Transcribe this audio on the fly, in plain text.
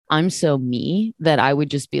I'm so me that I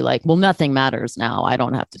would just be like, well, nothing matters now. I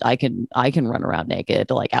don't have to, I can run around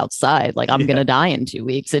naked like outside. Like I'm Yeah. gonna die in 2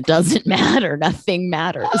 weeks. It doesn't matter. Nothing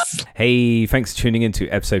matters. Hey, thanks for tuning in to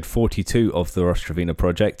episode 42 of the Rostrovina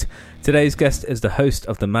Project. Today's guest is the host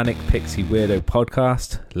of the Manic Pixie Weirdo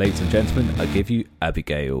podcast. Ladies and gentlemen, I give you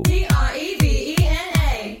Abigail. Trevena. Trevena.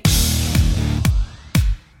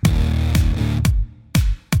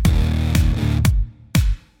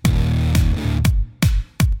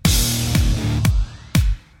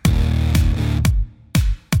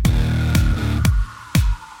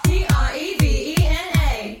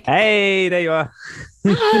 Hey, there you are.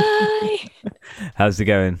 Hi. How's it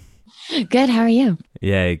going? Good. How are you?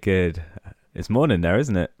 Yeah, good. It's morning there,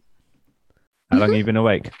 isn't it? How long have you been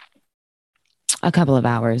awake? A couple of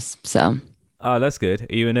hours. So Oh, that's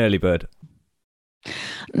good. Are you an early bird?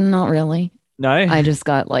 not really. No? I just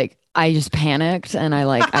panicked and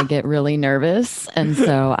I get really nervous. And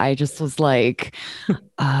so I just was like,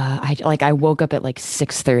 I woke up at like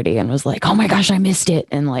 6:30 and was like, oh my gosh, I missed it.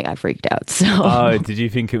 And like, I freaked out. So Oh, did you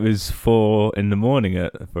think it was 4 in the morning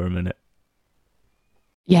for a minute?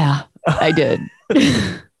 yeah, I did.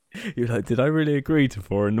 You're like, did I really agree to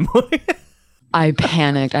 4 in the morning? I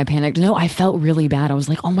panicked. No, I felt really bad. I was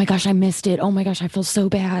like, oh my gosh, I missed it. Oh my gosh, I feel so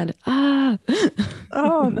bad. Ah.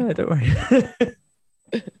 Oh, no, don't worry.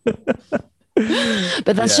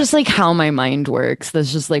 But that's just like how my mind works.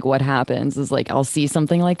 That's just like what happens is like I'll see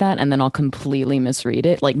something like that and then I'll completely misread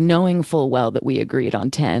it, like knowing full well that we agreed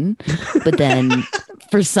on 10. But then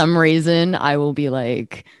for some reason I will be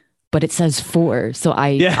like, but it says 4. So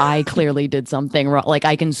Yeah. I clearly did something wrong. Like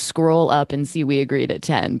I can scroll up and see we agreed at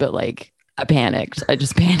 10, but like I panicked. I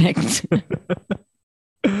just panicked.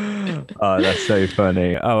 Oh, that's so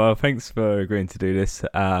funny. Oh, well, thanks for agreeing to do this.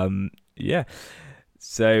 Yeah.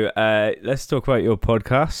 So, let's talk about your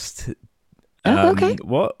podcast. Okay.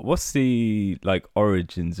 What's the like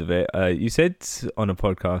origins of it? You said on a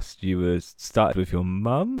podcast you were started with your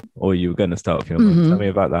mum, or you were going to start with your mum. Tell me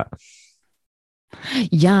about that.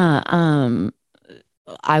 Yeah.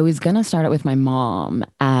 I was going to start it with my mom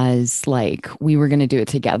as like we were going to do it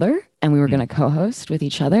together and we were going to co-host with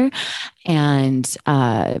each other.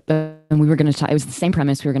 But we were going to talk, it was the same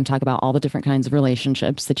premise. We were going to talk about all the different kinds of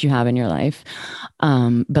relationships that you have in your life.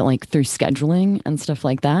 But like through scheduling and stuff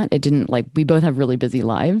like that, it didn't like, we both have really busy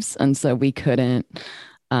lives. And so we couldn't,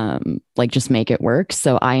 like just make it work.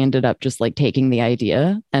 So I ended up just like taking the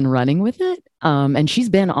idea and running with it. And she's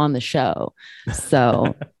been on the show.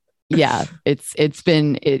 So yeah, it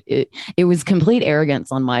was complete arrogance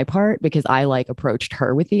on my part because I like approached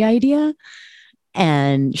her with the idea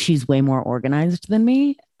and she's way more organized than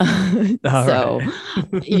me. So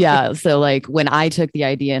yeah, so like when I took the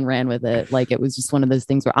idea and ran with it, like it was just one of those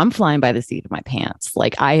things where I'm flying by the seat of my pants.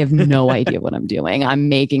 Like I have no idea what I'm doing. I'm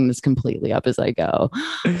making this completely up as I go.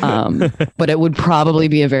 But it would probably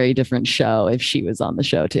be a very different show if she was on the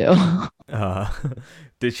show too. Uh,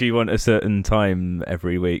 did she want a certain time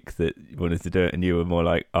every week that you wanted to do it, and you were more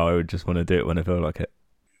like, oh, I would just want to do it when I feel like it?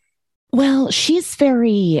 Well, she's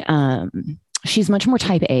much more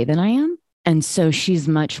type A than I am. And so she's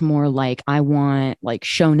much more like, I want like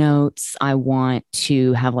show notes. I want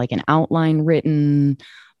to have like an outline written,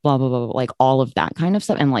 blah, blah, blah, blah, like all of that kind of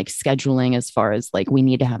stuff. And like scheduling as far as like, we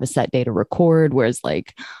need to have a set day to record. Whereas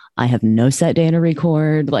like, I have no set day to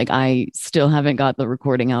record. Like I still haven't got the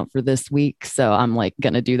recording out for this week. So I'm like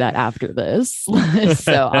going to do that after this.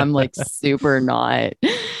 So I'm like super not.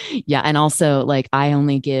 Yeah. And also like I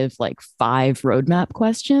only give like 5 roadmap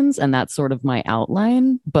questions and that's sort of my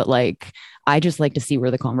outline. But like I just like to see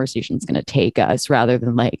where the conversation is going to take us rather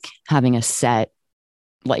than like having a set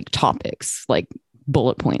like topics, like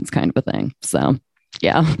bullet points kind of a thing. So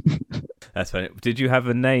yeah. That's funny. Did you have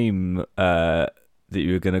a name that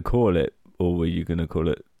you were going to call it, or were you going to call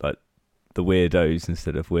it like the Weirdos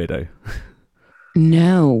instead of Weirdo?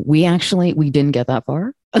 No, we didn't get that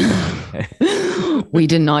far. We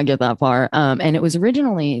did not get that far. And it was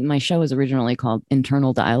originally, my show was originally called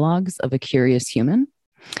Internal Dialogues of a Curious Human.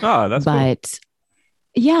 Oh, that's cool. But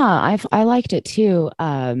yeah, I liked it too.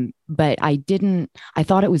 But I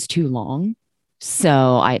thought it was too long.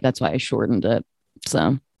 So that's why I shortened it.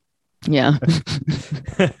 So yeah.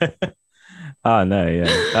 Oh, no, yeah.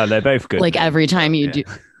 Oh, they're both good. Like every time you do.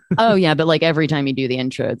 Oh yeah, but like every time you do the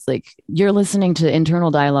intro, it's like you're listening to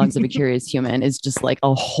Internal Dialogues of a Curious Human is just like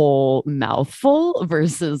a whole mouthful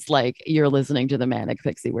versus like you're listening to the Manic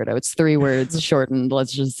Pixie Weirdo. It's 3 words shortened.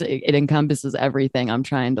 It encompasses everything. I'm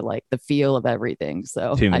trying to like the feel of everything.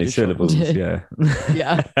 So too many syllables. Yeah.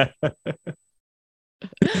 Yeah.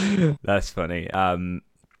 That's funny. I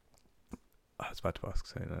was about to ask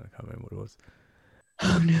something, I can't remember what it was.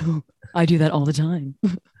 Oh no, I do that all the time.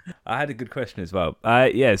 I had a good question as well.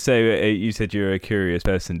 Yeah, so you said you're a curious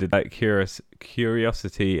person. Did that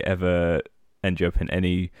curiosity ever end you up in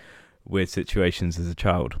any weird situations as a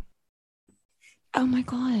child? Oh my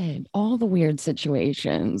God. All the weird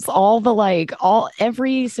situations, all the like, all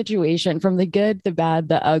every situation from the good, the bad,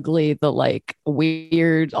 the ugly, the like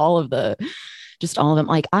weird, all of the just all of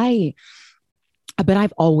them. But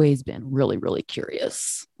I've always been really, really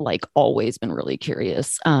curious, like always been really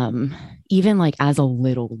curious. Even like as a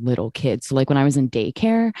little kid. So like when I was in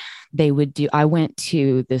daycare, I went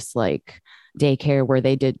to this like daycare where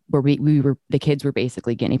we were, the kids were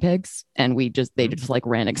basically guinea pigs and they just like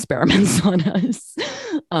ran experiments on us.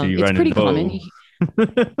 Do you It's run in pretty the common.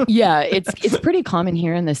 ball? Yeah, it's pretty common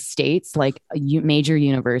here in the States. Like major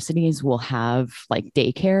universities will have like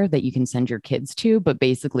daycare that you can send your kids to, but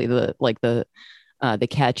basically the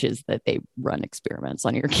catch is that they run experiments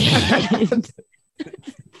on your kid.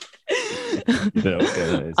 No,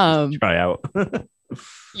 okay, it's um, just try out.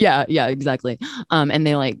 yeah, exactly. And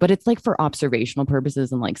they like, but it's like for observational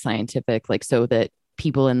purposes and like scientific, like so that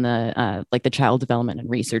people in the like the child development and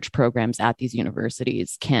research programs at these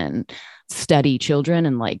universities can study children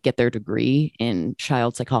and like get their degree in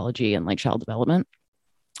child psychology and like child development.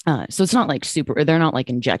 So it's not like they're not like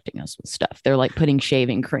injecting us with stuff. They're like putting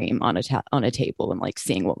shaving cream on on a table and like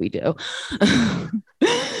seeing what we do.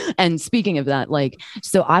 And speaking of that, like,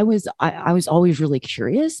 so I was always really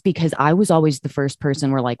curious because I was always the first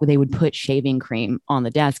person where like they would put shaving cream on the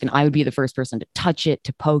desk and I would be the first person to touch it,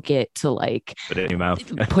 to poke it, to like Put it in your mouth.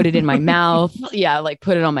 put it in my mouth. Yeah, like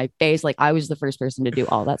put it on my face. Like I was the first person to do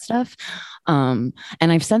all that stuff. And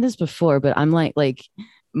I've said this before, but I'm like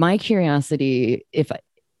my curiosity,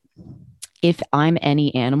 if I'm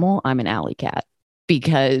any animal, I'm an alley cat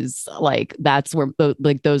because like that's where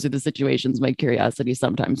like those are the situations my curiosity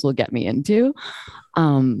sometimes will get me into.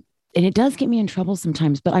 Um, and it does get me in trouble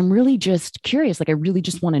sometimes, but I'm really just curious. Like I really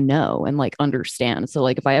just want to know and like understand. So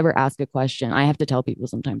like if I ever ask a question, I have to tell people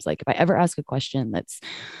sometimes, like if I ever ask a question that's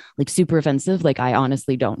like super offensive, like I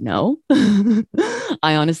honestly don't know.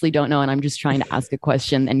 I honestly don't know. And I'm just trying to ask a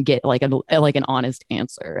question and get like an honest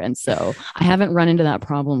answer. And so I haven't run into that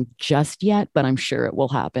problem just yet, but I'm sure it will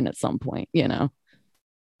happen at some point, you know?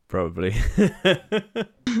 Probably.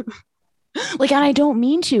 Like, and I don't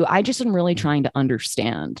mean to. I just am really trying to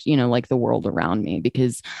understand, you know, like the world around me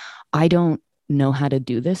because I don't know how to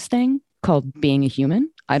do this thing called being a human.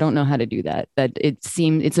 I don't know how to do that.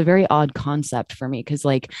 It's a very odd concept for me because,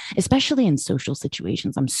 like, especially in social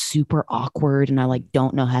situations, I'm super awkward and I like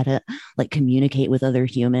don't know how to like communicate with other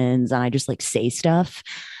humans and I just like say stuff.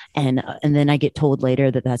 And then I get told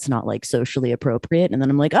later that that's not like socially appropriate. And then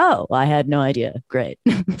I'm like, oh, I had no idea. Great.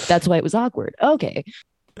 That's why it was awkward. Okay.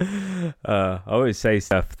 I always say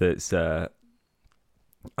stuff that's I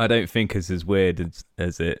don't think is as weird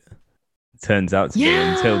as it turns out to be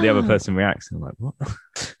until the other person reacts. And I'm like, what?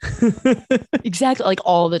 Exactly. Like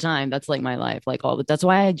all the time. That's like my life. Like that's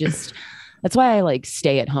why I like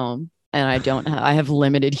stay at home and I have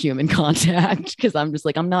limited human contact because I'm just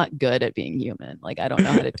like, I'm not good at being human. Like, I don't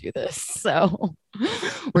know how to do this. So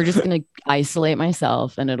we're just going to isolate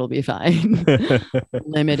myself and it'll be fine.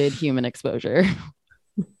 Limited human exposure.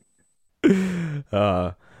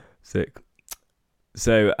 Sick.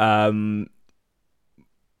 So,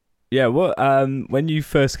 yeah, what when you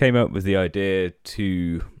first came up with the idea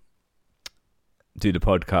to do the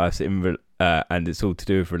podcast and it's all to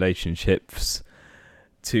do with relationships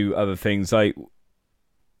to other things, like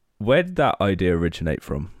where did that idea originate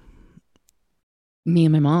from? Me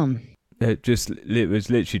and my mom. It was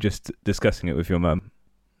literally just discussing it with your mum.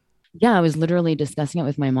 Yeah, I was literally discussing it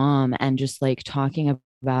with my mom and just like talking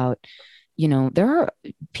about, you know,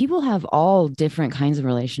 people have all different kinds of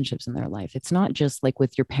relationships in their life. It's not just like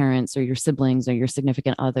with your parents or your siblings or your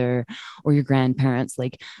significant other or your grandparents.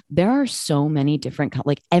 Like there are so many different,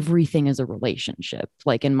 like everything is a relationship.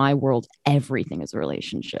 Like in my world, everything is a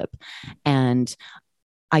relationship. And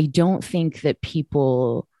I don't think that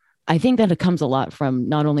I think that it comes a lot from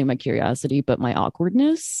not only my curiosity, but my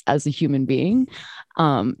awkwardness as a human being,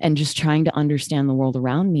 and just trying to understand the world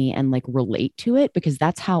around me and like relate to it, because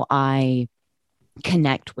that's how I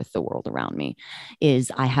connect with the world around me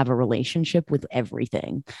is I have a relationship with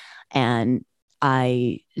everything. And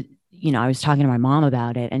I was talking to my mom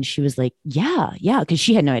about it and she was like, yeah, because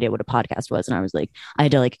she had no idea what a podcast was. And I was like, I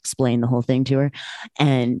had to like explain the whole thing to her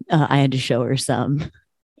and I had to show her some.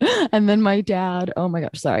 And then my dad, oh my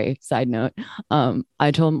gosh, sorry, side note.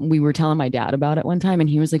 We were telling my dad about it one time and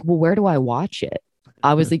he was like, well, where do I watch it?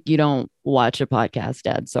 I was like, you don't watch a podcast,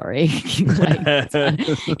 Dad. Sorry. Like,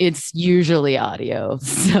 it's usually audio.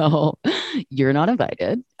 So you're not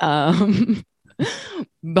invited.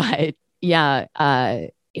 But yeah,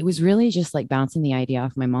 it was really just like bouncing the idea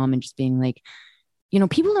off my mom and just being like,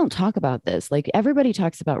 people don't talk about this. Like everybody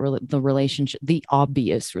talks about the relationship, the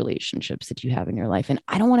obvious relationships that you have in your life. And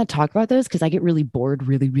I don't want to talk about those because I get really bored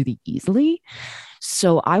really, really easily.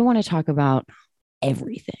 So I want to talk about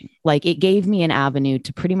everything. Like it gave me an avenue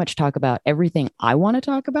to pretty much talk about everything I want to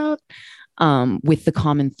talk about, with the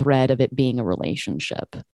common thread of it being a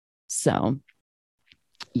relationship. So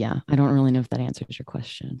yeah, I don't really know if that answers your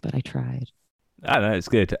question, but I tried. I know it's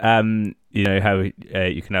good. How you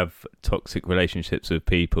can have toxic relationships with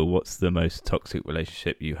people. What's the most toxic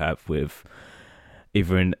relationship you have with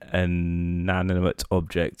either an inanimate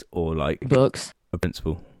object or like Books? a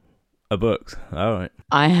principle? A book. All right.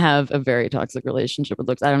 I have a very toxic relationship with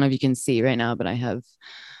books. I don't know if you can see right now, but I have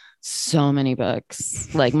so many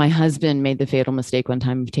books. Like my husband made the fatal mistake one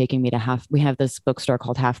time of taking me to we have this bookstore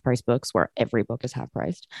called Half Price Books where every book is half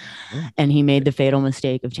priced. And he made the fatal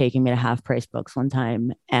mistake of taking me to Half Price Books one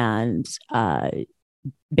time and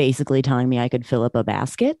basically telling me I could fill up a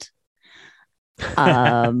basket.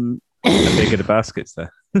 How big are the baskets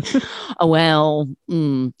there? Well,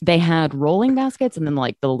 they had rolling baskets and then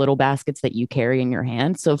like the little baskets that you carry in your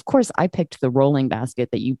hand. So of course I picked the rolling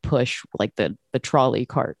basket that you push, like the trolley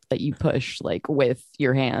cart that you push like with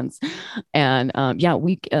your hands. And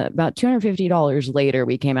we about $250 later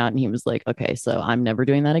we came out and he was like, okay, so I'm never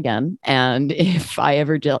doing that again. And if I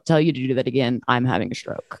ever tell you to do that again, I'm having a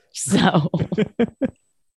stroke. So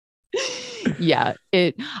yeah,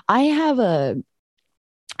 I have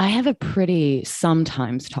a pretty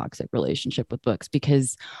sometimes toxic relationship with books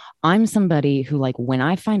because I'm somebody who, like, when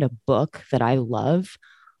I find a book that I love,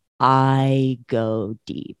 I go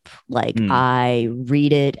deep. Like, I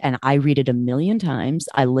read it and I read it a million times.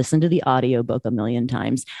 I listen to the audiobook a million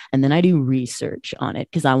times and then I do research on it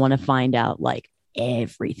because I want to find out, like,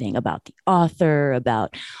 everything about the author,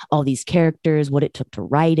 about all these characters, what it took to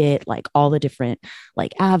write it, like all the different,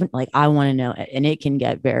 like, I want to know. And it can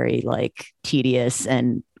get very, like, tedious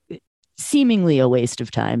and seemingly a waste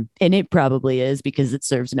of time. And it probably is because it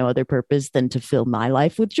serves no other purpose than to fill my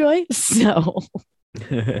life with joy. So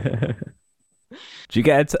do you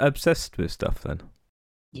get obsessed with stuff then?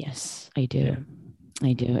 Yes, I do. Yeah.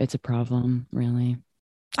 I do. It's a problem, really.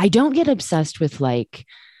 I don't get obsessed with I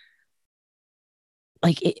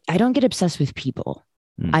don't get obsessed with people.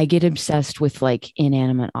 I get obsessed with like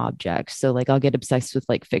inanimate objects. So like I'll get obsessed with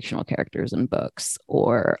like fictional characters in books,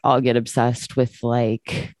 or I'll get obsessed with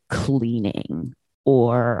like cleaning,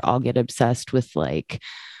 or I'll get obsessed with like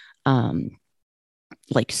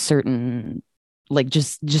certain, like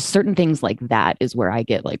just certain things like that is where I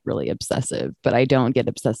get like really obsessive. But I don't get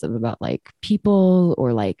obsessive about like people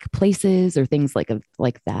or like places or things like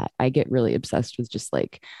that. I get really obsessed with just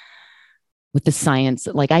like with the science.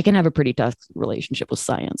 Like I can have a pretty tough relationship with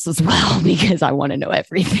science as well because I want to know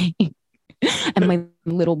everything. And my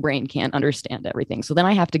little brain can't understand everything. So then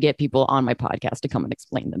I have to get people on my podcast to come and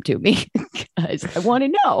explain them to me because I want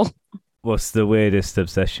to know. What's the weirdest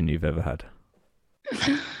obsession you've ever had?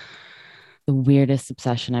 The weirdest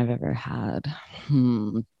obsession I've ever had.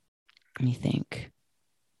 Let me think.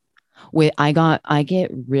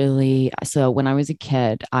 So when I was a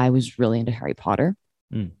kid, I was really into Harry Potter.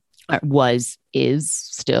 Is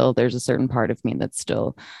still, there's a certain part of me that's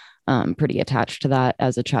still pretty attached to that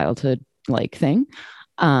as a childhood like thing.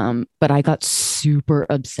 But I got super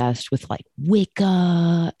obsessed with like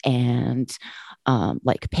Wicca and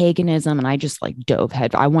like paganism, and I just like dove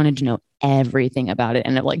head. I wanted to know everything about it,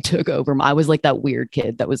 and it like took over. I was like that weird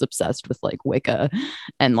kid that was obsessed with like Wicca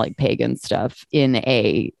and like pagan stuff in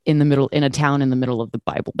a town in the middle of the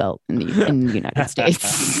Bible Belt in the United States.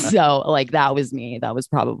 So like that was me. That was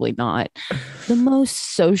probably not the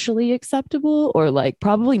most socially acceptable, or like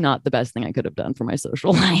probably not the best thing I could have done for my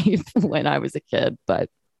social life when I was a kid. But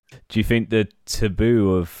do you think the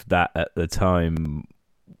taboo of that at the time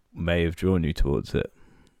may have drawn you towards it?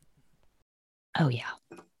 Oh yeah.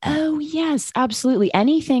 Oh yes, absolutely.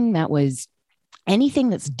 Anything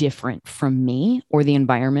that's different from me or the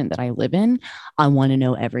environment that I live in, I want to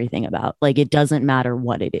know everything about. Like it doesn't matter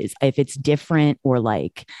what it is. If it's different or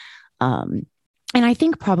like and I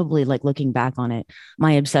think probably like looking back on it,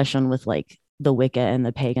 my obsession with like the Wicca and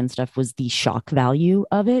the pagan stuff was the shock value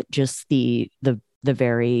of it, just the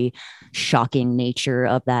very shocking nature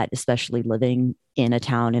of that, especially living in a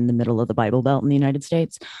town in the middle of the Bible Belt in the United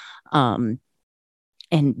States.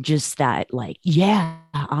 And just that, like, yeah,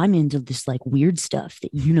 I'm into this like weird stuff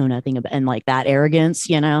that you know nothing about, and like that arrogance,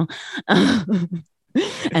 you know.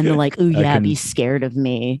 and they're like, "Ooh, I yeah, be can scared of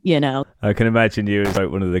me," you know. I can imagine you as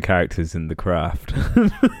like one of the characters in The Craft.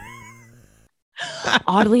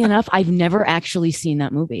 Oddly enough, I've never actually seen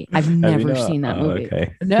that movie. I've Have you never not? seen that Oh, movie.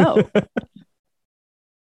 okay. No.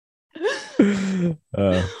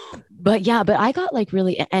 uh, But yeah, but I got like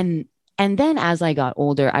really and then as I got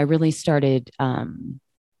older, I really started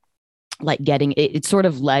like getting it, it sort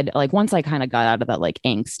of led like once I kind of got out of that like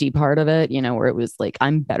angsty part of it, you know, where it was like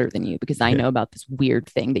I'm better than you because I yeah. know about this weird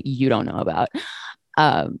thing that you don't know about.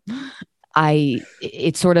 Um I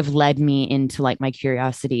it sort of led me into like my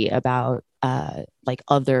curiosity about like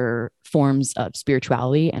other forms of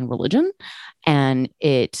spirituality and religion. And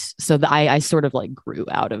it so that I sort of like grew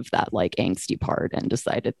out of that like angsty part and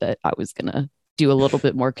decided that I was gonna do a little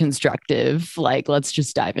bit more constructive, like let's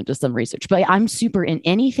just dive into some research. But I'm super in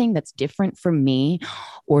anything that's different from me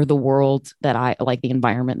or the world that I like, the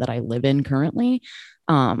environment that I live in currently.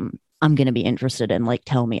 I'm gonna be interested in, like,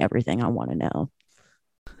 tell me everything I want to know.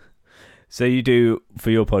 So you do for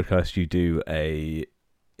your podcast, you do a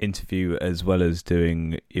interview as well as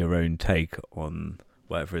doing your own take on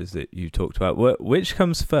whatever it is that you talked about. Which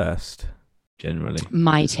comes first, generally?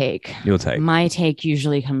 My take. Your take. My take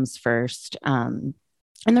usually comes first. And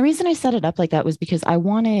the reason I set it up like that was because I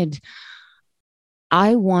wanted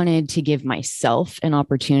to give myself an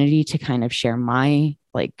opportunity to kind of share my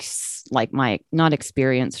like my not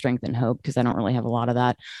experience, strength, and hope, because I don't really have a lot of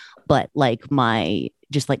that, but like my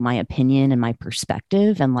just like my opinion and my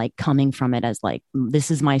perspective, and like coming from it as like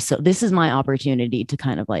this is my opportunity to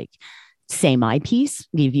kind of like say my piece,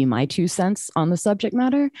 give you my 2 cents on the subject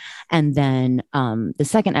matter. And then the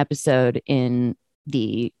second episode in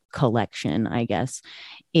the collection, I guess,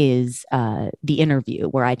 is the interview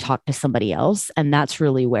where I talk to somebody else. And that's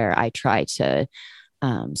really where I try to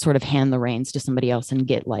sort of hand the reins to somebody else and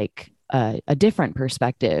get like a different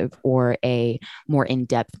perspective or a more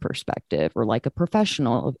in-depth perspective or like a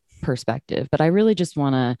professional perspective. But I really just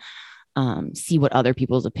want to see what other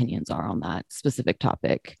people's opinions are on that specific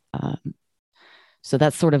topic. So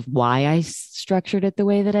that's sort of why I structured it the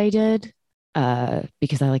way that I did,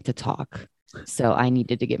 because I like to talk. So I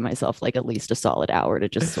needed to give myself like at least a solid hour to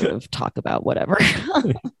just sort of talk about whatever.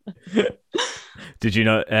 Did you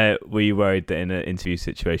not? Were you worried that in an interview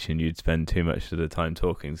situation you'd spend too much of the time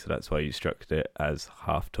talking, so that's why you structured it as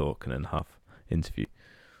half talk and then half interview?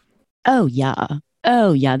 Oh yeah.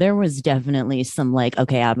 Oh yeah. There was definitely some like,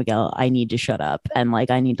 okay, Abigail, I need to shut up and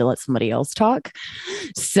like I need to let somebody else talk.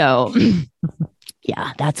 So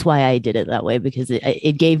yeah, that's why I did it that way, because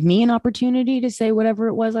it gave me an opportunity to say whatever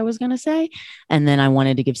it was I was going to say. And then I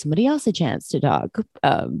wanted to give somebody else a chance to talk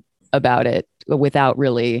about it without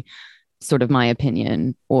really sort of my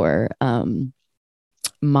opinion or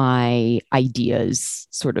my ideas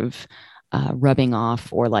sort of rubbing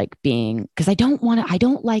off or like being, because I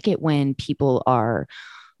don't like it when people are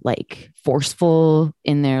like forceful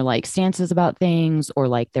in their like stances about things, or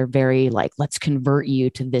like they're very like, let's convert you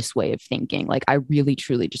to this way of thinking. Like I really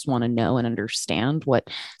truly just want to know and understand what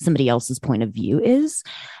somebody else's point of view is.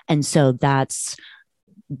 And so that's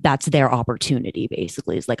their opportunity,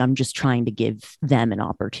 basically. Is like I'm just trying to give them an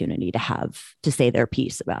opportunity to have to say their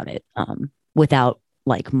piece about it, without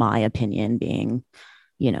like my opinion being,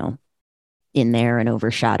 you know, in there and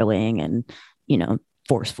overshadowing and, you know,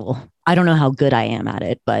 forceful. I don't know how good I am at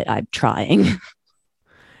it, but I'm trying.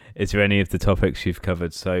 Is there any of the topics you've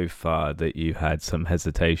covered so far that you had some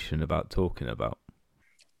hesitation about talking about?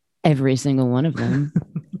 Every single one of them.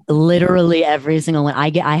 Literally every single one.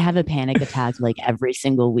 I have a panic attack like every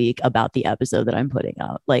single week about the episode that I'm putting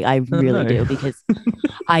out. Like I really do, because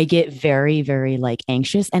I get very, very like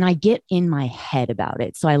anxious and I get in my head about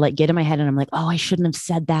it. So I like get in my head and I'm like, oh, I shouldn't have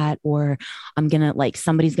said that, or I'm gonna like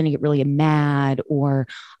somebody's gonna get really mad, or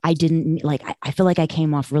I didn't like I feel like I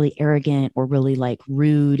came off really arrogant or really like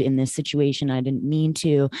rude in this situation. I didn't mean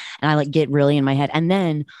to. And I like get really in my head. And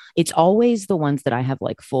then it's always the ones that I have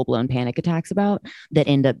like full-blown panic attacks about that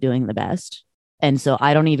end up doing the best. And so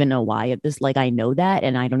I don't even know why at this, like I know that,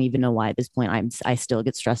 and I don't even know why at this point I still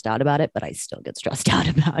get stressed out about it, but I still get stressed out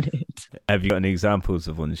about it. Have you got any examples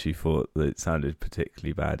of ones you thought that sounded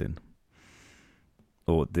particularly bad in,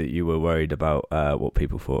 or that you were worried about what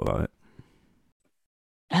people thought about it?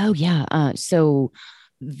 Oh yeah. So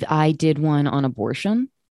I did one on abortion.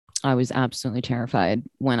 I was absolutely terrified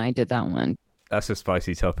when I did that one. That's a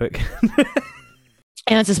spicy topic.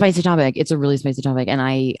 And it's a spicy topic. It's a really spicy topic. And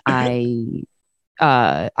I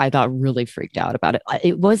got really freaked out about it.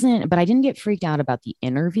 It wasn't, but I didn't get freaked out about the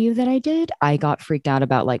interview that I did. I got freaked out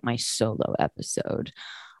about like my solo episode.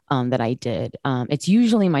 that I did. It's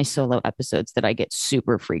usually my solo episodes that I get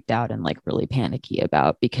super freaked out and like really panicky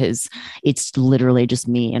about because it's literally just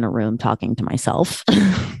me in a room talking to myself.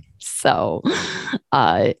 So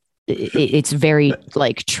it's very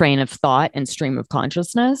like train of thought and stream of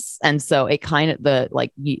consciousness. And so it kind of the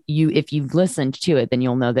like you if you've listened to it, then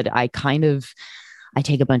you'll know that I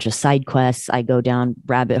take a bunch of side quests. I go down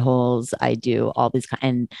rabbit holes. I do all these,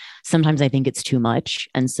 and sometimes I think it's too much,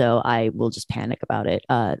 and so I will just panic about it.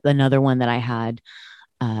 Another one that I had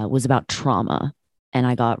was about trauma, and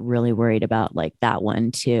I got really worried about like that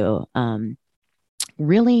one too.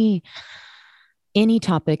 Really, any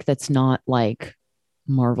topic that's not like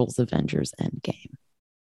Marvel's Avengers Endgame.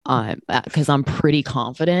 Because I'm pretty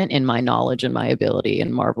confident in my knowledge and my ability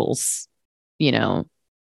in Marvel's, you know,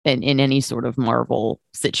 in any sort of Marvel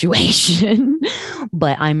situation.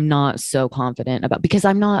 But I'm not so confident about because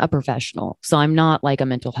I'm not a professional. So I'm not like a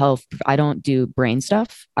mental health. I don't do brain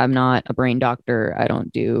stuff. I'm not a brain doctor. I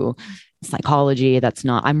don't do psychology. That's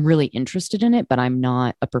not, I'm really interested in it, but I'm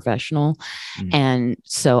not a professional. And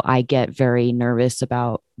so I get very nervous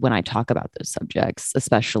about when I talk about those subjects,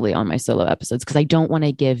 especially on my solo episodes, because I don't want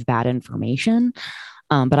to give bad information.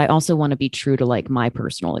 But I also want to be true to like my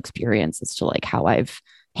personal experience as to like how I've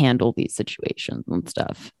handled these situations and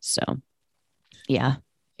stuff. So yeah,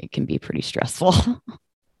 it can be pretty stressful.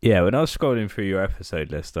 Yeah, when I was scrolling through your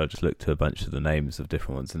episode list, I just looked at a bunch of the names of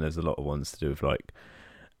different ones, and there's a lot of ones to do with like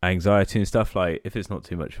anxiety and stuff. Like, if it's not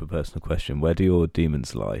too much of a personal question, where do your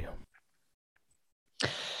demons lie?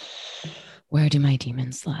 Where do my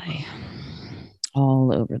demons lie?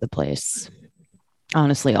 All over the place.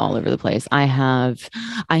 Honestly, all over the place. I have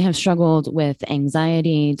struggled with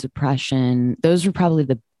anxiety, depression. Those are probably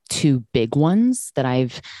the two big ones that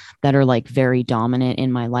are like very dominant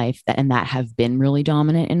in my life and that have been really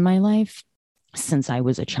dominant in my life since I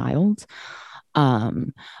was a child.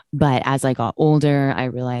 But as I got older, I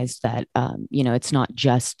realized that, it's not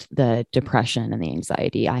just the depression and the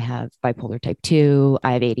anxiety. I have bipolar type 2,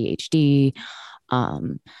 I have ADHD,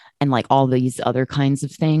 and like all these other kinds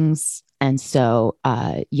of things. And so,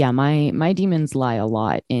 my demons lie a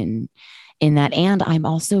lot in that. And I'm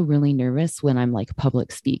also really nervous when I'm like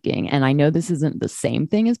public speaking. And I know this isn't the same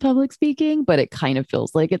thing as public speaking, but it kind of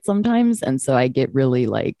feels like it sometimes. And so I get really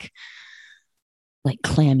like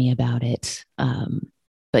clammy about it.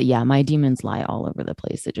 But yeah, my demons lie all over the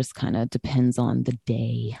place. It just kind of depends on the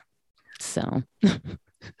day. So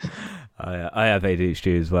I have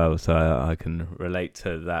ADHD as well, so I can relate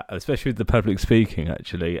to that, especially with the public speaking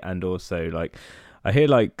actually. And also like I hear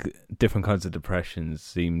like different kinds of depressions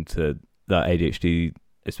seem to, that ADHD,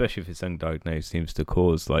 especially if it's undiagnosed, seems to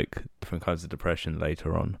cause like different kinds of depression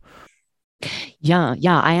later on. Yeah.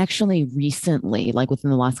 I actually recently, like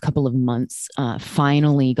within the last couple of months,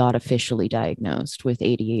 finally got officially diagnosed with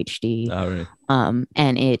ADHD. Oh,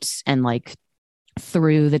 really? And like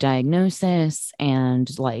through the diagnosis and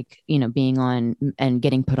like, being on and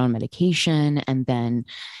getting put on medication and then,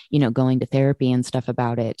 going to therapy and stuff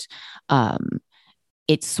about it.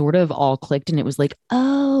 It sort of all clicked and it was like,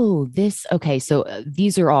 oh, okay. So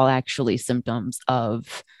these are all actually symptoms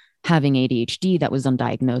of having ADHD that was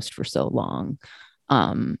undiagnosed for so long.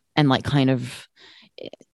 And like kind of,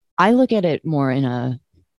 I look at it more in a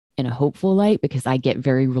hopeful light because I get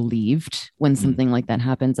very relieved when something like that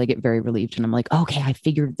happens. I get very relieved and I'm like, okay, I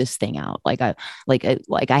figured this thing out. I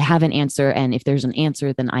have an answer. And if there's an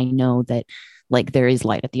answer, then I know that like there is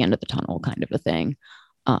light at the end of the tunnel kind of a thing.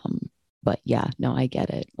 But yeah, no, I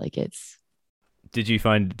get it. Like it's. Did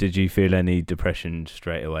you feel any depression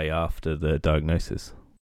straight away after the diagnosis?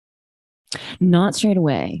 Not straight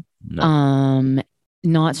away. No.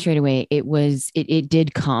 Not straight away. It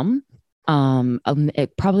did come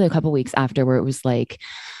probably a couple weeks after where it was like,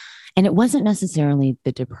 and it wasn't necessarily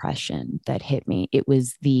the depression that hit me. It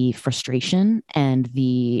was the frustration and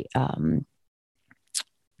the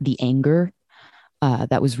anger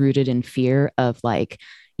that was rooted in fear of like,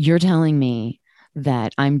 you're telling me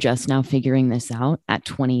that I'm just now figuring this out at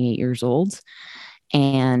 28 years old.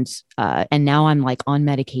 And now I'm like on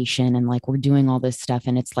medication and like we're doing all this stuff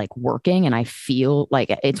and it's like working and I feel like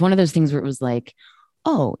it's one of those things where it was like,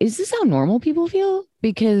 oh, is this how normal people feel?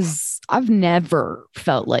 Because I've never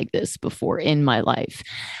felt like this before in my life.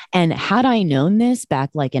 And had I known this back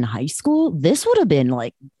like in high school, this would have been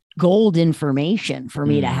like gold information for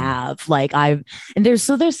me to have. Like there's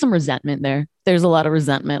some resentment there. There's a lot of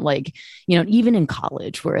resentment, like, even in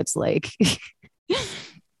college where it's like,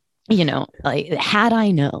 like had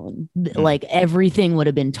I known, like everything would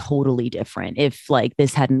have been totally different if like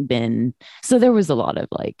this hadn't been. So there was a lot of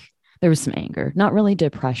like there was some anger, not really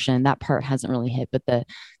depression. That part hasn't really hit, but the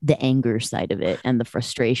anger side of it and the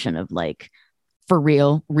frustration of like, for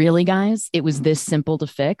real, really, guys, it was this simple to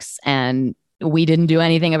fix, and we didn't do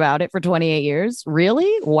anything about it for 28 years.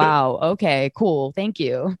 Really? Wow. Okay, cool. Thank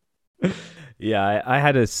you. Yeah, I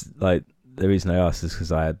had like the reason I asked is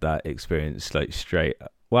because I had that experience like straight.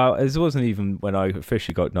 Well, it wasn't even when I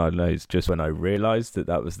officially got diagnosed, just when I realised that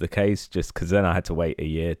that was the case. Just because then I had to wait a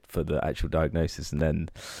year for the actual diagnosis, and then,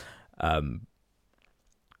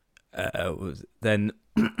 then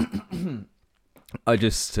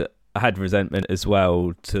I had resentment as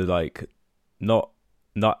well to like not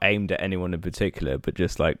aimed at anyone in particular, but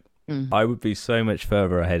just like I would be so much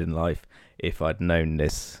further ahead in life if I'd known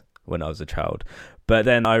this when I was a child. But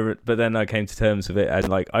then I came to terms with it as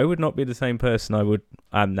like I would not be the same person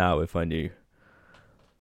am now if I knew.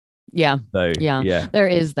 Yeah. So Yeah. There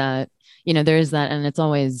is that. There is that, and it's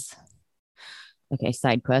always okay,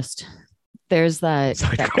 side quest. There's that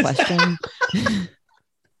question.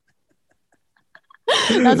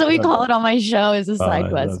 That's what we call it on my show, is a side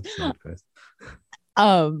quest.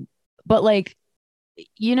 But like,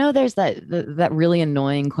 there's that really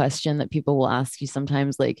annoying question that people will ask you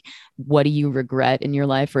sometimes, like, what do you regret in your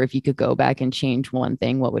life? Or if you could go back and change one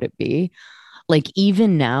thing, what would it be? Like,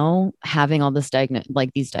 even now, having all this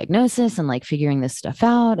these diagnosis and like figuring this stuff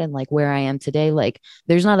out and like where I am today, like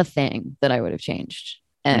there's not a thing that I would have changed.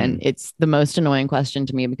 And it's the most annoying question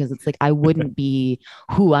to me, because it's like, I wouldn't be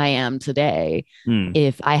who I am today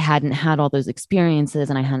if I hadn't had all those experiences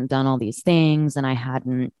and I hadn't done all these things and I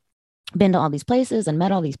hadn't been to all these places and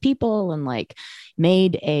met all these people and like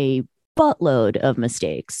made a buttload of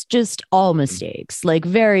mistakes, just all mistakes, like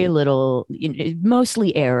very little,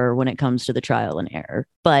 mostly error when it comes to the trial and error.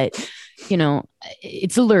 But,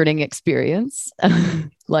 it's a learning experience.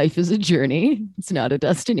 Life is a journey. It's not a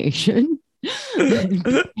destination.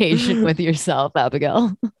 Be patient with yourself,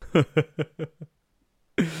 Abigail. Oh,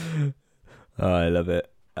 I love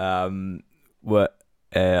it. What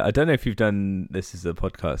I don't know if you've done this as a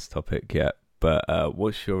podcast topic yet, but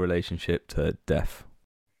what's your relationship to death?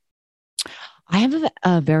 I have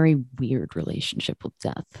a very weird relationship with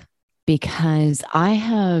death, because I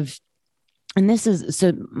have, and this is,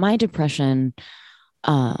 so my depression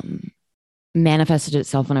manifested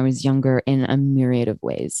itself when I was younger in a myriad of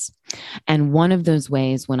ways. And one of those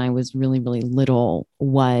ways when I was really, really little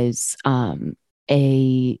was an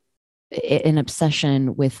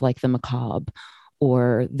obsession with like the macabre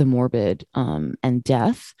or the morbid and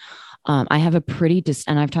death. I have a pretty,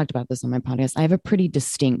 and I've talked about this on my podcast, I have a pretty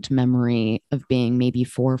distinct memory of being maybe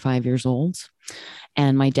 4 or 5 years old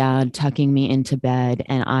and my dad tucking me into bed.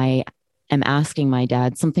 And I am asking my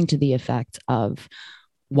dad something to the effect of,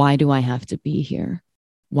 why do I have to be here?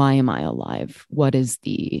 Why am I alive? What is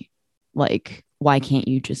why can't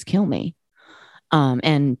you just kill me?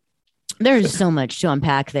 And there's so much to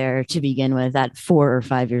unpack there to begin with at 4 or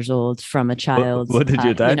 5 years old from a child. What did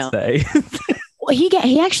your dad say? Well,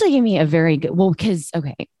 he actually gave me a very good, because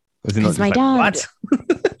my dad,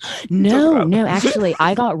 no, actually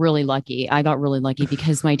I got really lucky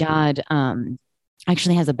because my dad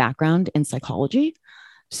actually has a background in psychology.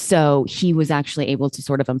 So he was actually able to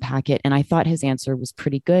sort of unpack it. And I thought his answer was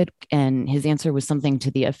pretty good. And his answer was something to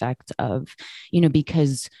the effect of,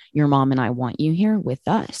 because your mom and I want you here with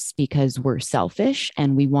us because we're selfish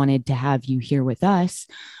and we wanted to have you here with us.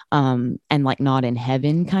 And like not in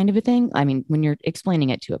heaven kind of a thing. I mean, when you're explaining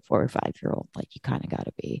it to a 4 or 5-year-old, like you kind of got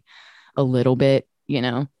to be a little bit,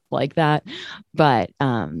 like that. But,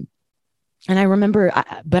 and I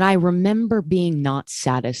remember being not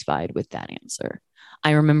satisfied with that answer.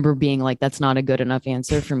 I remember being like, that's not a good enough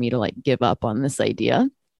answer for me to like give up on this idea.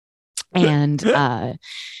 And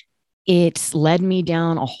it led me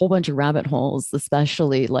down a whole bunch of rabbit holes,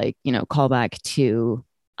 especially like, call back to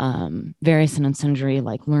various and sundry,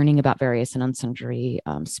 like learning about various and sundry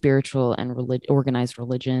spiritual and organized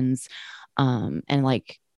religions, and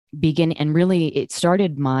like really it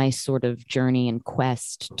started my sort of journey and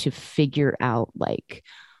quest to figure out like,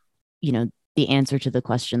 the answer to the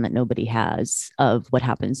question that nobody has of what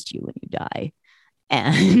happens to you when you die.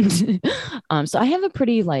 And so I have a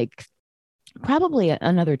pretty like probably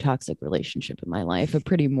another toxic relationship in my life, a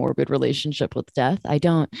pretty morbid relationship with death.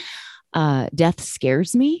 Death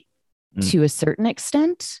scares me to a certain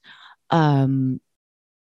extent.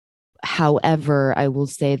 However, I will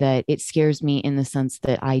say that it scares me in the sense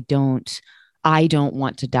that I don't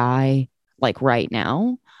want to die like right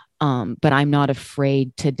now. But I'm not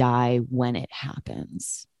afraid to die when it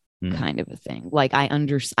happens, kind of a thing. Like I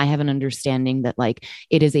have an understanding that like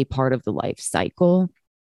it is a part of the life cycle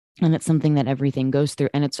And it's something that everything goes through.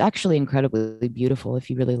 And it's actually incredibly beautiful if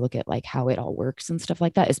you really look at like how it all works and stuff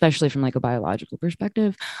like that, especially from like a biological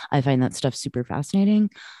perspective. I find that stuff super fascinating.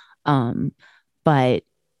 Um, but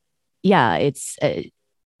yeah, it's, I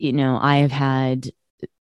have had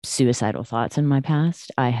suicidal thoughts in my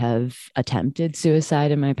past. I have attempted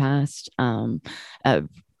suicide in my past, uh,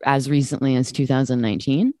 as recently as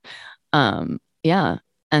 2019. Yeah.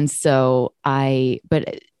 And so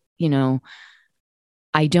you know,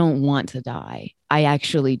 I don't want to die. I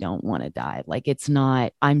actually don't want to die. Like it's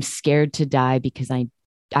not, I'm scared to die because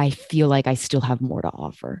I feel like I still have more to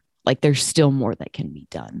offer. Like there's still more that can be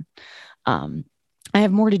done. Um, I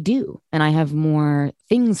have more to do and I have more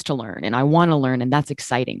things to learn and I want to learn. And that's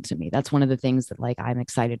exciting to me. That's one of the things that like I'm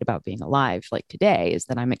excited about being alive. Like today is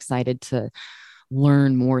that I'm excited to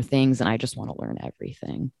learn more things and I just want to learn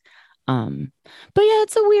everything. Um, but yeah,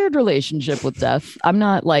 it's a weird relationship with death. I'm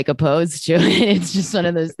not like opposed to it. It's just one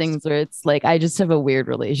of those things where it's like I just have a weird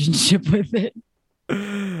relationship with it.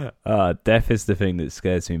 Death is the thing that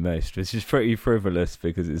scares me most, which is pretty frivolous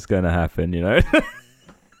because it's going to happen, you know?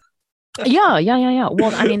 Yeah.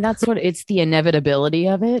 Well, I mean, that's what it's the inevitability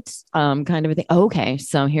of it, kind of a thing. Okay,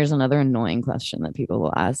 so here's another annoying question that people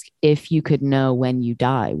will ask. If you could know when you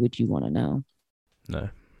die, would you want to know? No.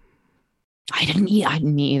 I didn't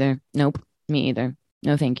me either. Nope, me either.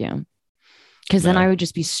 No, thank you. Because then No. I would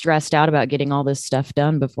just be stressed out about getting all this stuff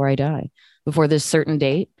done before I die, before this certain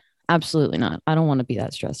date. Absolutely not. I don't want to be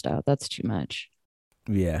that stressed out. That's too much.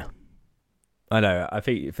 Yeah. I know. I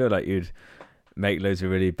feel like you'd make loads of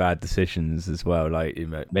really bad decisions as well. Like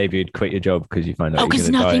maybe you'd quit your job because you find out Oh, you're because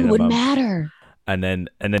going to die in nothing a would month. matter. And then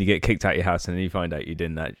you get kicked out of your house, and then you find out you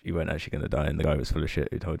weren't actually going to die, and the guy was full of shit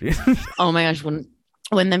who told you. Oh my gosh, wouldn't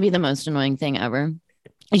that be the most annoying thing ever?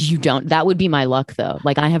 You don't. That would be my luck, though.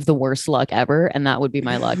 Like I have the worst luck ever, and that would be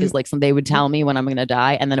my luck. Is like they would tell me when I'm gonna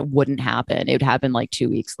die, and then it wouldn't happen. It would happen like 2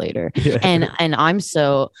 weeks later. Yeah. And I'm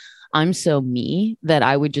so me that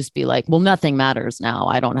I would just be like, well, nothing matters now.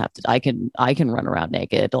 I don't have to. I can run around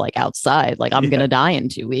naked like outside. Like I'm gonna die in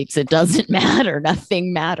 2 weeks. It doesn't matter.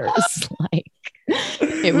 Nothing matters. Like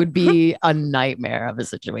it would be a nightmare of a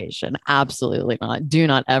situation. Absolutely not. Do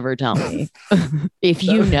not ever tell me. If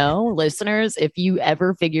you know, listeners, if you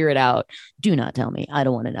ever figure it out, do not tell me. I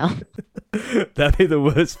don't want to know. That'd be the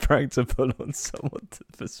worst prank to pull on someone to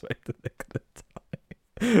persuade them they're going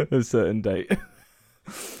to die a certain date.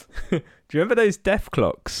 Do you remember those death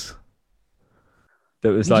clocks?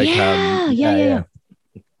 That was like Yeah.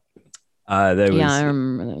 There was Yeah, I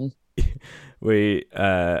remember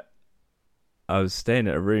those. I was staying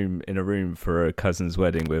in a room for a cousin's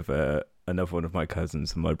wedding with another one of my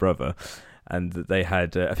cousins and my brother, and they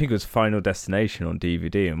had I think it was Final Destination on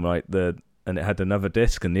DVD, and it had another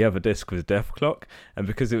disc, and the other disc was Death Clock, and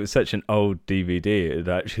because it was such an old DVD, it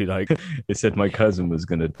actually it said my cousin was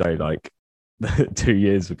going to die like 2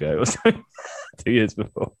 years ago or something, 2 years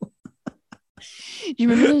before. Do you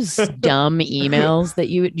remember those dumb emails do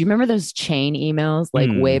you remember those chain emails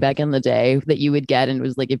like way back in the day that you would get? And it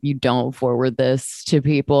was like, if you don't forward this to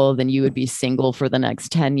people, then you would be single for the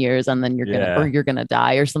next 10 years and then you're gonna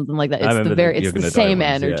die or something like that. It's the same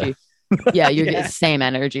energy. Yeah, you're same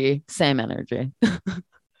energy.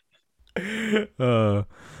 Oh,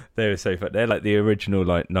 they were so fun. They're like the original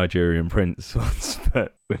like Nigerian prince ones,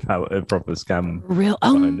 but without a proper scam. Real.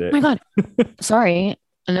 Oh my God. Sorry.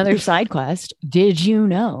 Another side quest. Did you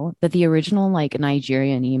know that the original like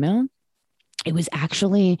Nigerian email, it was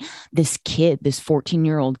actually this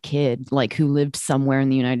 14-year-old kid, like who lived somewhere in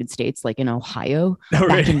the United States, like in Ohio,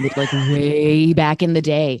 way back in the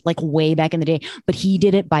day, but he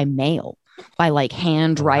did it by mail, by like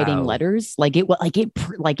handwriting letters. Like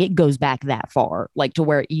it goes back that far, like to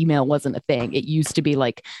where email wasn't a thing. It used to be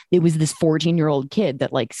like, it was this 14-year-old kid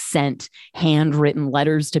that like sent handwritten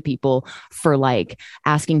letters to people for like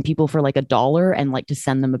asking people for like $1 and like to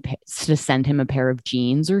send him a pair of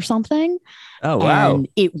jeans or something. Oh, wow. And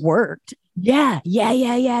it worked. Yeah.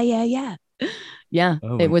 Yeah,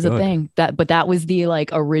 it was a thing but that was the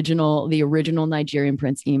original Nigerian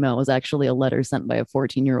prince email was actually a letter sent by a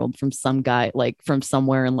 14-year-old from some guy like from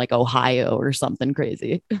somewhere in like Ohio or something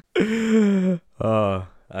crazy. Oh,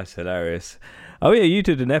 that's hilarious. Oh yeah, you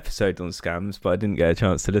did an episode on scams, but I didn't get a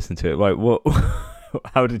chance to listen to it. Like, what?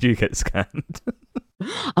 How did you get scammed?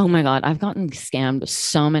 Oh my God, I've gotten scammed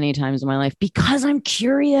so many times in my life because I'm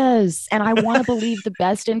curious and I want to believe the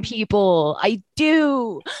best in people. I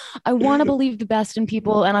do. I want to believe the best in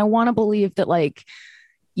people, and I want to believe that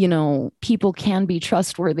people can be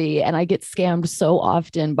trustworthy, and I get scammed so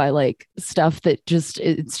often by like stuff that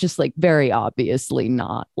it's just like very obviously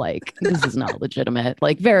not like this is not legitimate,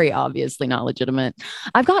 like very obviously not legitimate.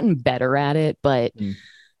 I've gotten better at it, but Mm.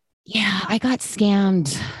 yeah, I got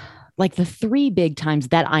scammed like the three big times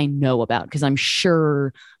that I know about, because I'm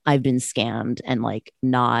sure I've been scammed and like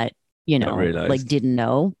not, Not like realized. didn't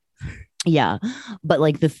know. Yeah. But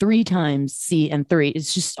like the three times C and three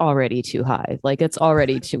is just already too high. Like it's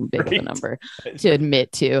already too big of a Right. number to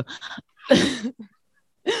admit to.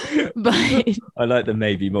 But I like the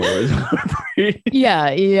maybe more as well.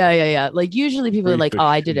 yeah. Like usually people are Three like, for oh,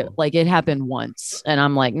 I did it. sure. Like it happened once. And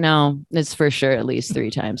I'm like, no, it's for sure at least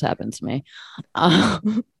three times happened to me.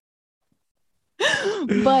 Um,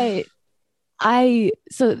 but I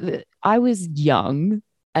was young.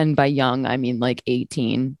 And by young, I mean like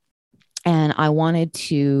 18. And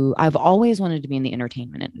I've always wanted to be in the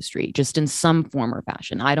entertainment industry, just in some form or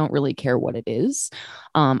fashion. I don't really care what it is.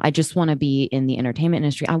 I just want to be in the entertainment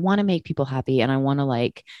industry. I want to make people happy, and I want to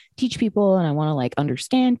like teach people, and I want to like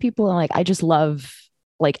understand people. And like, I just love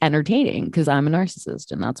like entertaining because I'm a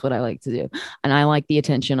narcissist and that's what I like to do. And I like the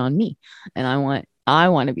attention on me, and I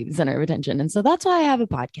want to be the center of attention. And so that's why I have a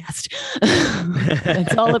podcast.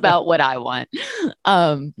 It's all about what I want.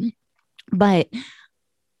 Um, but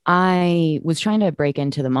I was trying to break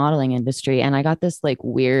into the modeling industry, and I got this like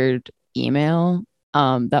weird email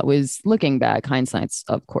that was, looking back, hindsight's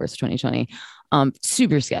of course 2020,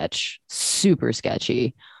 super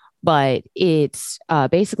sketchy. But it's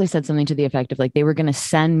basically said something to the effect of like they were going to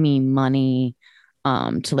send me money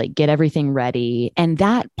to like get everything ready. And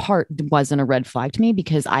that part wasn't a red flag to me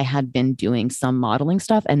because I had been doing some modeling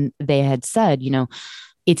stuff, and they had said,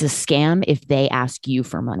 it's a scam if they ask you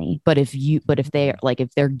for money. But if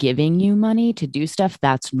they're giving you money to do stuff,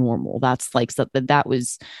 that's normal. That's like something that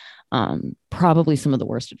was probably some of the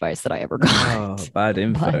worst advice that I ever Oh, got. bad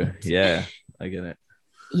info. But Yeah, I get it.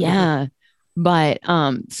 yeah. But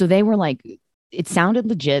so they were like, it sounded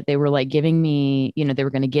legit. They were like giving me, they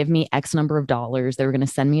were going to give me X number of dollars. They were going to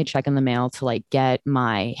send me a check in the mail to like get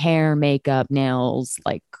my hair, makeup, nails,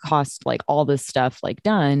 like cost, like all this stuff like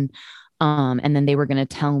done. And then they were going to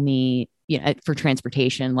tell me, for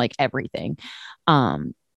transportation, like everything.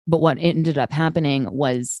 But what ended up happening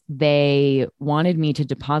was they wanted me to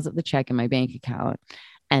deposit the check in my bank account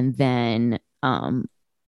and then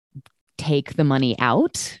take the money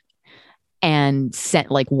out and sent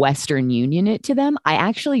like Western Union it to them. I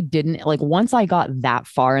actually didn't, like, once I got that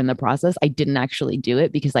far in the process, I didn't actually do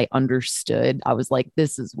it because I understood. I was like,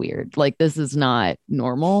 this is weird. Like, this is not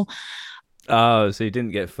normal. Oh, so you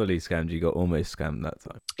didn't get fully scammed, you got almost scammed that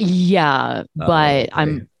time. Yeah, Oh, but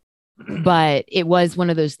okay. but it was one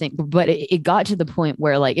of those things. But it got to the point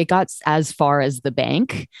where like it got as far as the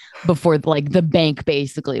bank before like the bank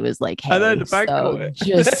basically was like, And then hey, the bank so caught it.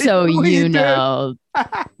 just so What are you doing?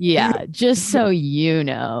 yeah, just so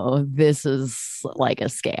this is like a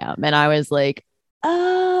scam. And I was like,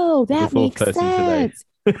 oh, The that fourth makes person today.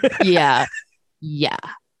 sense. Yeah, yeah.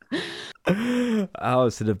 Oh,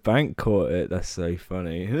 so the bank caught it. That's so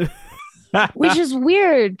funny. Which is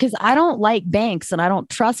weird because I don't like banks and I don't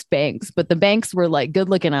trust banks, but the banks were like, good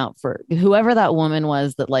looking out for whoever that woman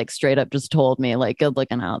was that like straight up just told me, like, good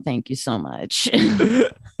looking out. Thank you so much.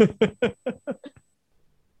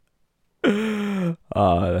 Oh,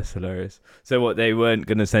 that's hilarious. So what, they weren't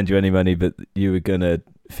going to send you any money, but you were going to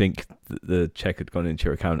think that the check had gone into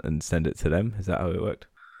your account and send it to them? Is that how it worked?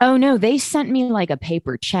 Oh no, they sent me like a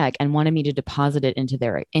paper check and wanted me to deposit it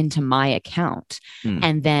into my account. Hmm.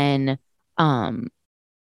 And then um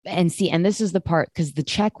and this is the part, because the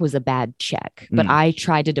check was a bad check, but Hmm. I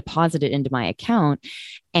tried to deposit it into my account,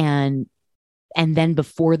 and then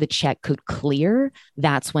before the check could clear,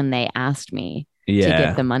 that's when they asked me to get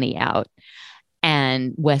Yeah. the money out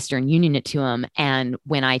and Western Union it to them. And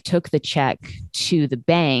when I took the check to the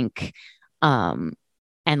bank, um,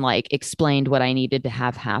 and like explained what I needed to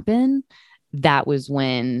have happen, that was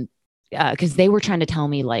when, because they were trying to tell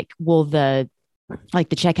me like, well, the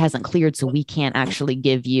check hasn't cleared, so we can't actually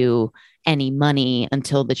give you any money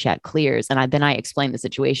until the check clears. And then I explained the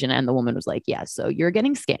situation, and the woman was like, yeah, so you're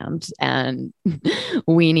getting scammed and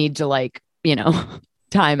we need to like,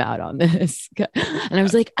 time out on this. And I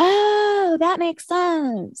was like, oh, that makes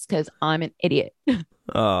sense because I'm an idiot.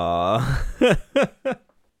 Oh.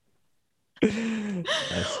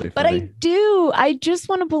 That's so But funny. I just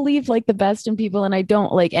want to believe like the best in people, and I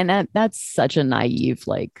don't like, and that's such a naive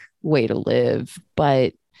like way to live.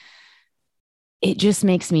 But it just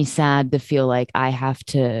makes me sad to feel like I have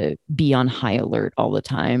to be on high alert all the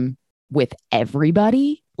time with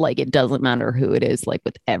everybody. Like it doesn't matter who it is, like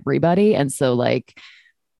with everybody. And so like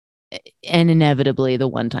and inevitably the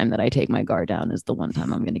one time that I take my guard down is the one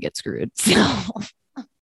time I'm going to get screwed. So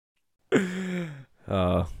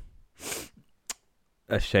Oh,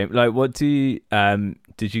 a shame. Like, what do you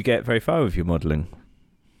did you get very far with your modeling?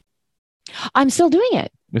 I'm still doing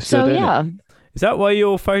it. You're still So doing it. yeah. Is that why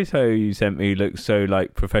your photo you sent me looks so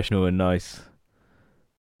like professional and nice?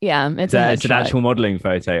 Yeah, it's a It's an headshot. actual modeling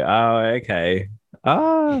photo. Oh, okay.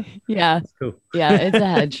 Ah, Yeah. that's cool. Yeah, it's a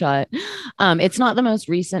headshot. It's not the most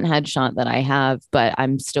recent headshot that I have, but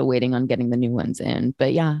I'm still waiting on getting the new ones in.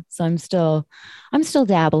 But yeah, so I'm still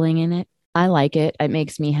dabbling in it. I like it. It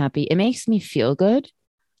makes me happy. It makes me feel good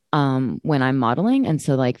when I'm modeling. And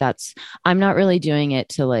so like I'm not really doing it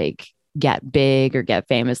to like get big or get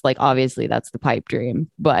famous. Like obviously that's the pipe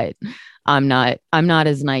dream, but I'm not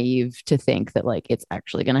as naive to think that like it's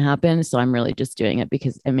actually gonna happen. So I'm really just doing it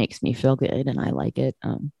because it makes me feel good and I like it.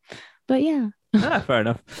 But yeah. Fair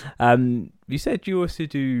enough. You said you also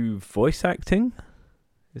do voice acting.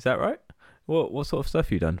 Is that right? What sort of stuff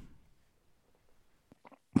have you done?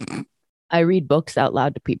 I read books out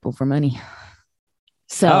loud to people for money.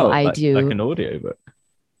 So I like do. an audio book,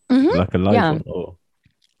 Mhm. like a live Yeah. one, or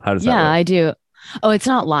how does that Yeah, work? I do. Oh, it's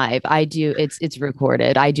not live. I do it's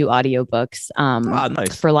recorded. I do audiobooks Ah,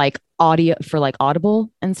 nice. for like audio for like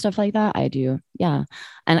Audible and stuff like that. I do. Yeah.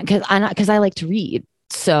 And cuz I like to read.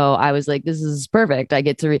 So I was like this is perfect. I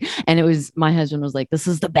get to read and it was my husband was like this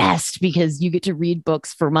is the best because you get to read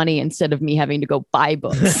books for money instead of me having to go buy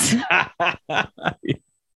books.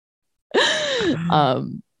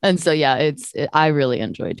 And so yeah, I really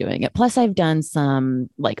enjoy doing it. Plus I've done some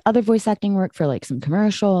like other voice acting work for like some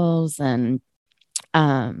commercials and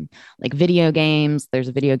like video games. There's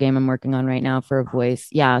a video game I'm working on right now for a voice.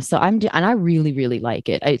 Yeah, so and I really really like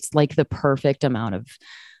it. It's like the perfect amount of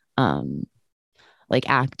um like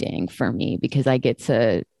acting for me because I get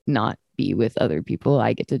to not be with other people.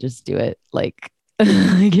 I get to just do it like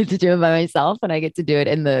I get to do it by myself and I get to do it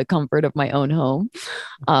in the comfort of my own home.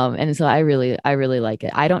 And so I really like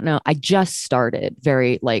it. I don't know. I just started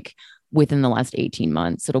very like within the last 18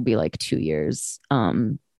 months. It'll be like 2 years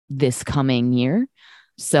this coming year.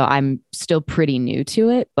 So I'm still pretty new to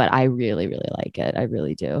it, but I really, really like it. I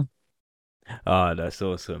really do. Ah, that's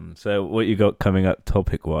awesome. So, what you got coming up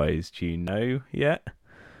topic wise? Do you know yet?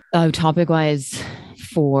 Oh, topic wise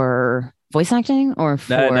for voice acting or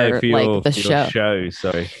No, for like the for your show? show.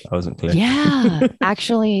 Sorry, I wasn't clear. Yeah,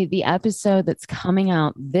 actually, the episode that's coming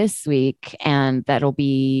out this week and that we'll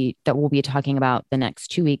be talking about the next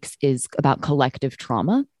 2 weeks is about collective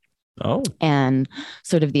trauma Oh, and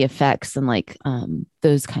sort of the effects and like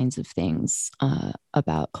those kinds of things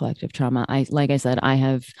about collective trauma. Like I said, I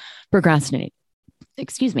have procrastinated.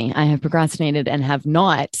 Excuse me, I have procrastinated and have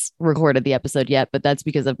not recorded the episode yet, but that's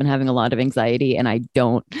because I've been having a lot of anxiety and I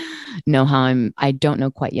don't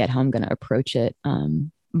know quite yet how I'm going to approach it.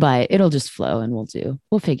 But it'll just flow and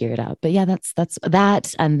we'll figure it out. But yeah, that's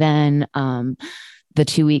that. And then the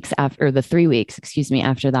 2 weeks after, or the 3 weeks, excuse me,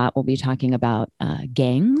 after that, we'll be talking about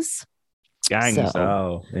gangs. gangs. So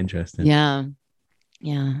Oh, interesting. yeah,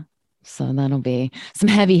 yeah. So that'll be some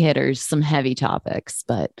heavy hitters, some heavy topics,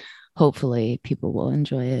 but hopefully people will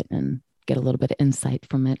enjoy it and get a little bit of insight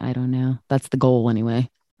from it. I don't know. That's the goal anyway.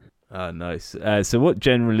 Ah, nice. So, what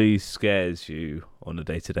generally scares you on a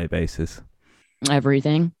day-to-day basis?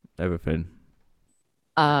 Everything. Everything.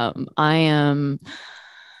 I am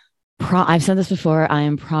I've said this before. I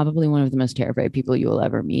am probably one of the most terrified people you will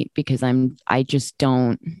ever meet because I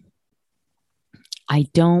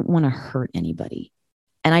don't want to hurt anybody.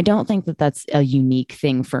 And I don't think that that's a unique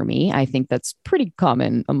thing for me. I think that's pretty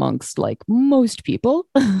common amongst like most people.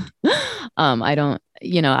 I don't,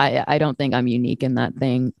 I don't think I'm unique in that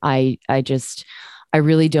thing. I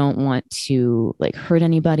really don't want to like hurt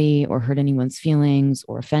anybody or hurt anyone's feelings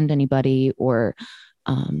or offend anybody or,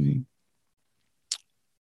 um,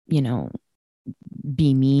 you know,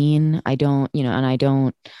 be mean. I don't, and I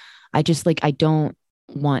don't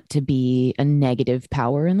want to be a negative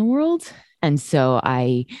power in the world. And so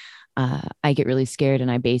I get really scared and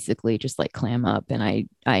I basically just like clam up and I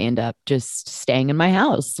end up just staying in my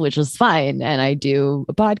house, which is fine. And I do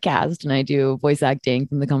a podcast and I do voice acting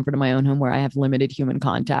from the comfort of my own home where I have limited human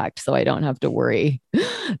contact. So I don't have to worry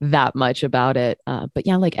that much about it. But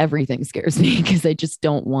yeah, like everything scares me because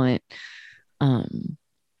um,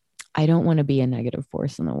 I don't want to be a negative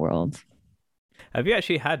force in the world. Have you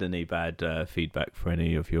actually had any bad feedback for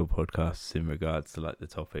any of your podcasts in regards to like the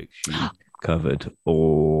topics you covered,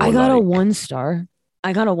 or I got a like 1 star.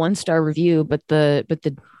 I got a 1 star review, but the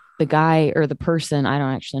the guy or the person, I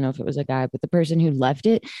don't actually know if it was a guy, but the person who left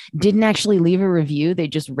it didn't actually leave a review. They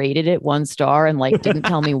just rated it 1 star and like didn't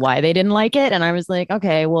tell me why they didn't like it. And I was like,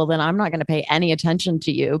 okay, well then I'm not going to pay any attention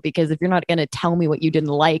to you, because if you're not going to tell me what you didn't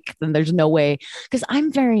like, then there's no way. Because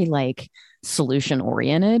I'm very like solution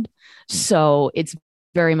oriented. So it's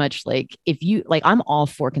very much like, if you like, I'm all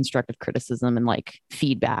for constructive criticism and like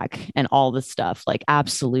feedback and all the stuff, like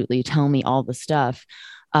absolutely tell me all the stuff.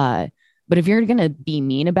 But if you're going to be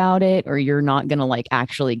mean about it, or you're not going to like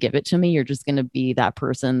actually give it to me, you're just going to be that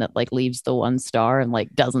person that like leaves the 1 star and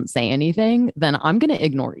like doesn't say anything, then I'm going to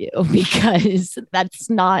ignore you, because that's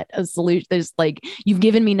not a solution. There's like, you've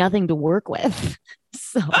given me nothing to work with.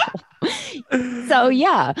 So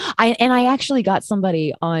yeah, I actually got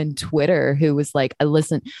somebody on Twitter who was like,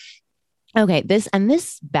 listen, okay, this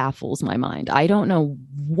baffles my mind. I don't know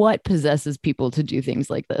what possesses people to do things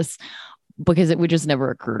like this, because it would just never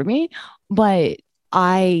occur to me. But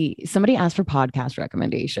somebody asked for podcast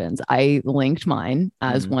recommendations. I linked mine,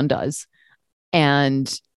 as one does.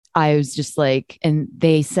 And I was just like, and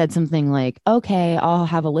they said something like, okay, I'll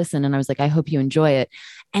have a listen. And I was like, I hope you enjoy it.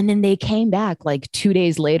 And then they came back like 2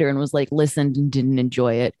 days later and was like, listened and didn't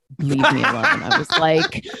enjoy it. Leave me alone. I was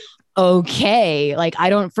like, okay, like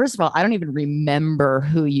first of all, I don't even remember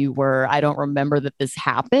who you were. I don't remember that this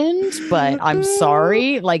happened, but I'm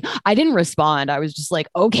sorry. Like, I didn't respond. I was just like,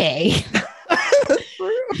 okay.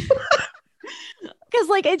 Because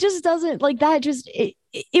like, it just doesn't like that. Just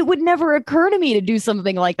it would never occur to me to do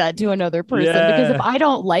something like that to another person, because if I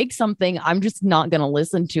don't like something, I'm just not going to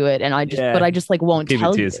listen to it. And but I just like won't keep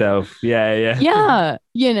tell it to you. yourself. Yeah. Yeah.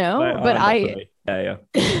 You know, but yeah.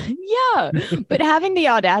 Yeah. But having the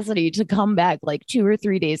audacity to come back like 2 or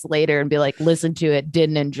 3 days later and be like, listen to it,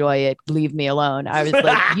 didn't enjoy it, leave me alone. I was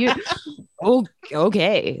like,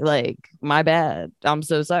 okay, like, my bad. I'm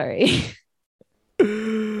so sorry.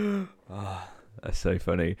 Oh, that's so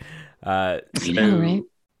funny. So know, right?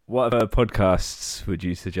 What other podcasts would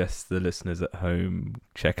you suggest the listeners at home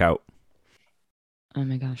check out? Oh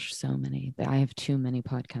my gosh, so many. I have too many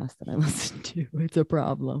podcasts that I listen to. It's a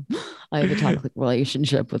problem. I have a toxic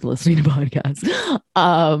relationship with listening to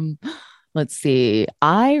podcasts. Let's see.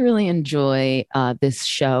 I really enjoy this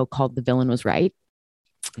show called The Villain Was Right.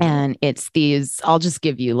 And it's these, I'll just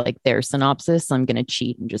give you like their synopsis. I'm going to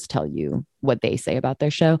cheat and just tell you what they say about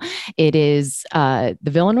their show. It is The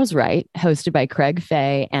Villain Was Right, hosted by Craig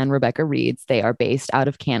Fay and Rebecca Reeds. They are based out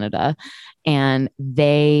of Canada, and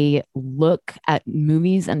they look at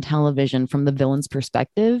movies and television from the villain's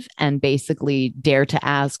perspective and basically dare to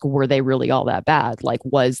ask, were they really all that bad? Like,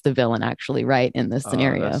 was the villain actually right in this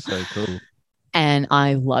scenario? That's so cool. And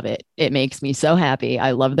I love it. It makes me so happy.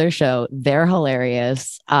 I love their show. They're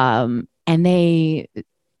hilarious. And they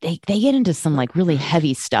get into some like really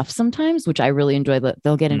heavy stuff sometimes, which I really enjoy.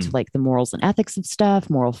 They'll get into like the morals and ethics of stuff,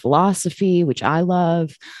 moral philosophy, which I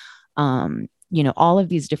love. You know, all of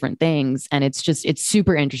these different things. And it's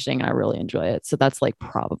super interesting. And I really enjoy it. So that's like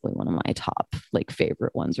probably one of my top like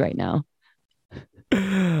favorite ones right now.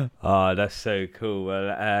 Oh, that's so cool.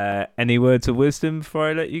 Well, any words of wisdom before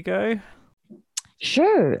I let you go?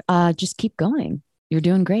 Sure. Just keep going. You're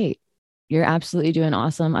doing great. You're absolutely doing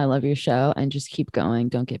awesome. I love your show, and just keep going.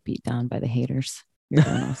 Don't get beat down by the haters. You're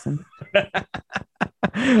doing awesome.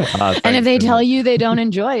 And if they tell you they don't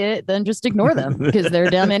enjoy it, then just ignore them, because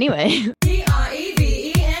they're dumb anyway.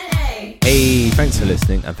 Prevena. Hey, thanks for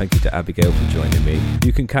listening, and thank you to Abigail for joining me.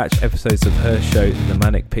 You can catch episodes of her show, the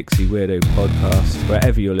Manic Pixie Weirdo podcast,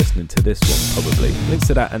 wherever you're listening to this one, probably. Links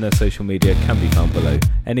to that and her social media can be found below.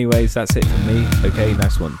 Anyways, that's it from me. Okay,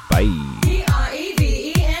 nice one. Bye.